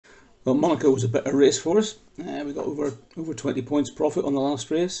Well, Monaco was a better race for us. We got over 20 points profit on the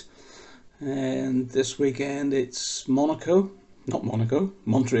last race. And this weekend it's Monaco, not Monaco,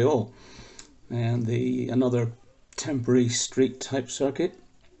 Montreal. And another temporary street type circuit.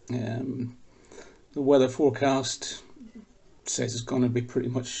 The weather forecast says it's going to be pretty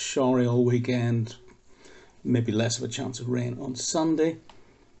much showery all weekend, maybe less of a chance of rain on Sunday.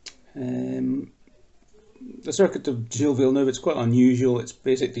 The circuit of Gilles Villeneuve, it's quite unusual. It's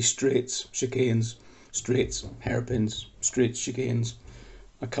basically straights, chicanes, straights, hairpins, straights, chicanes,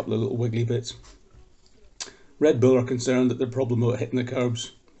 a couple of little wiggly bits. Red Bull are concerned that their problem about hitting the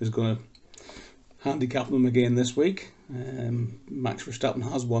curbs is going to handicap them again this week. Max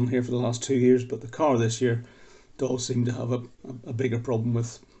Verstappen has won here for the last 2 years, but the car this year does seem to have a bigger problem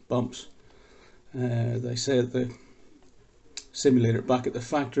with bumps. They say that the simulator back at the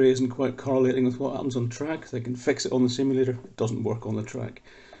factory isn't quite correlating with what happens on track. They can fix it on the simulator, it doesn't work on the track.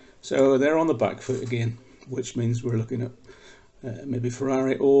 So they're on the back foot again, which means we're looking at maybe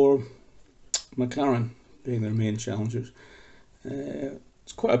Ferrari or McLaren being their main challengers.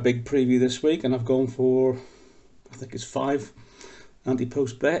 It's quite a big preview this week, and I've gone for, I think it's 5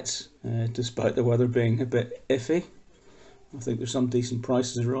 ante-post bets, despite the weather being a bit iffy. I think there's some decent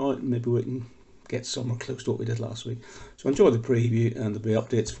prices around, and maybe we can get somewhere close to what we did last week. So enjoy the preview, and there'll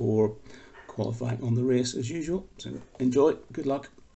be updates for qualifying on the race as usual. So enjoy, good luck.